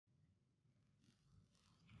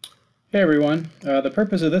Hey everyone, the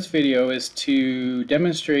purpose of this video is to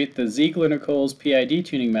demonstrate the Ziegler Nichols PID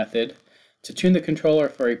tuning method to tune the controller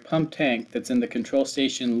for a pump tank that's in the Control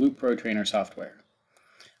Station LoopPro Trainer software.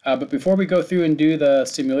 But before we go through and do the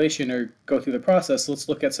simulation or go through the process, let's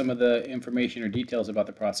look at some of the information or details about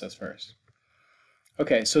the process first.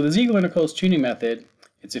 Okay, so the Ziegler Nichols tuning method,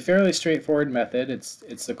 it's a fairly straightforward method.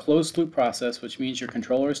 It's a closed loop process, which means your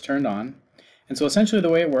controller is turned on. And so essentially the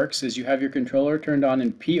way it works is you have your controller turned on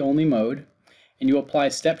in P-only mode, and you apply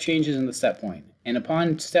step changes in the set point. And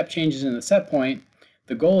upon step changes in the set point,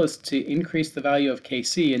 the goal is to increase the value of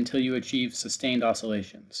Kc until you achieve sustained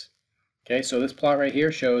oscillations. Okay, so this plot right here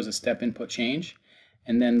shows a step input change,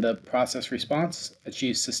 and then the process response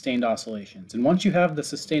achieves sustained oscillations. And once you have the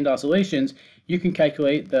sustained oscillations, you can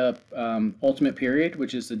calculate the ultimate period,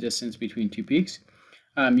 which is the distance between two peaks.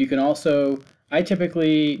 You can also I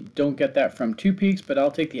typically don't get that from 2 peaks, but I'll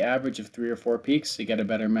take the average of 3 or 4 peaks to get a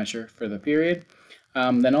better measure for the period.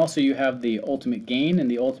 Then also you have the ultimate gain, and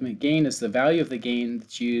the ultimate gain is the value of the gain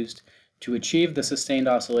that's used to achieve the sustained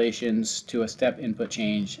oscillations to a step input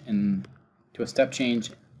change in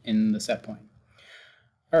the set point.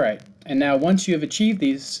 All right, and now once you have achieved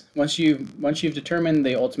these, once you've determined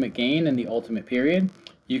the ultimate gain and the ultimate period,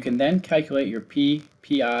 you can then calculate your P,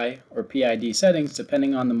 PI, or PID settings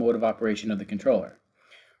depending on the mode of operation of the controller.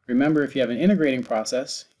 Remember, if you have an integrating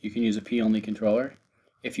process, you can use a P-only controller.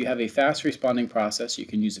 If you have a fast responding process, you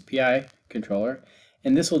can use a PI controller.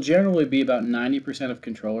 And this will generally be about 90% of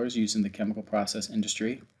controllers used in the chemical process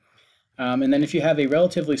industry. And then if you have a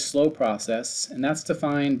relatively slow process, and that's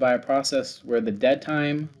defined by a process where the dead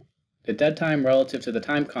time relative to the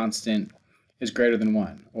time constant is greater than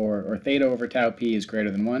 1, or theta over tau p is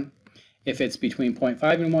greater than 1. If it's between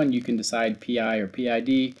 0.5 and 1, you can decide PI or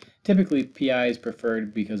PID. Typically, PI is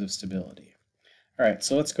preferred because of stability. All right,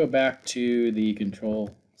 so let's go back to the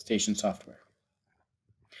Control Station software.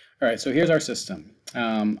 All right, so here's our system.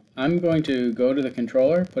 I'm going to go to the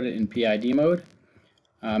controller, put it in PID mode,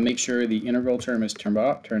 make sure the integral term is turned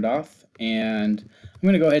off, and I'm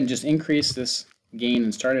going to go ahead and just increase this gain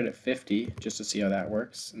and start it at 50 just to see how that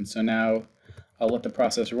works. And so now I'll let the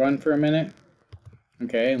process run for a minute.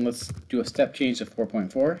 Okay, and let's do a step change to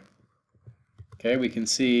 4.4. Okay, we can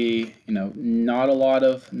see, not a lot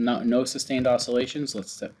of, no sustained oscillations.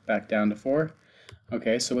 Let's step back down to 4.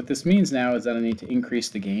 Okay, so what this means now is that I need to increase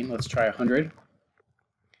the gain. Let's try 100.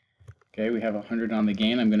 Okay, we have 100 on the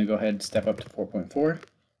gain. I'm going to go ahead and step up to 4.4.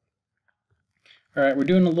 All right, we're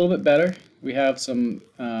doing a little bit better. We have some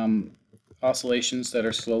oscillations that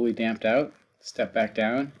are slowly damped out. Step back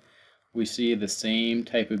down. We see the same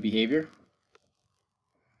type of behavior.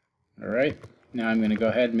 All right, now I'm going to go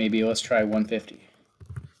ahead, maybe let's try 150.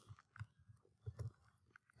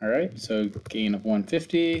 All right, so gain of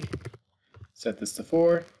 150, set this to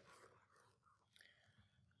 4.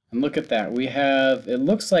 And look at that, we have, it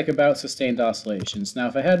looks like about sustained oscillations. Now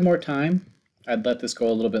if I had more time, I'd let this go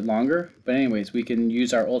a little bit longer, but anyways, we can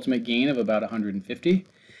use our ultimate gain of about 150.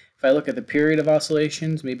 If I look at the period of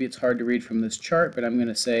oscillations, maybe it's hard to read from this chart, but I'm going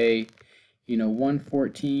to say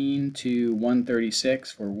 114 to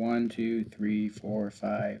 136 for 1, 2, 3, 4,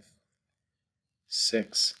 5,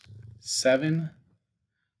 6, 7.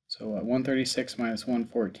 So 136 minus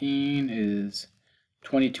 114 is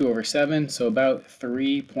 22 over 7, so about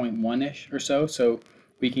 3.1-ish or so. So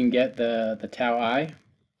we can get the tau I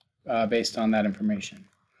based on that information.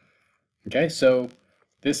 Okay, so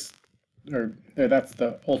that's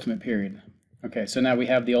the ultimate period. Okay, so now we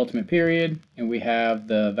have the ultimate period, and we have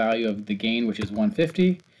the value of the gain, which is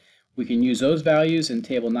 150. We can use those values in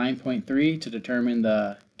table 9.3 to determine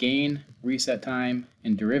the gain, reset time,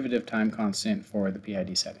 and derivative time constant for the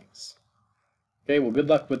PID settings. Okay, well, good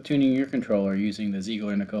luck with tuning your controller using the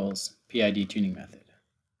Ziegler Nichols PID tuning method.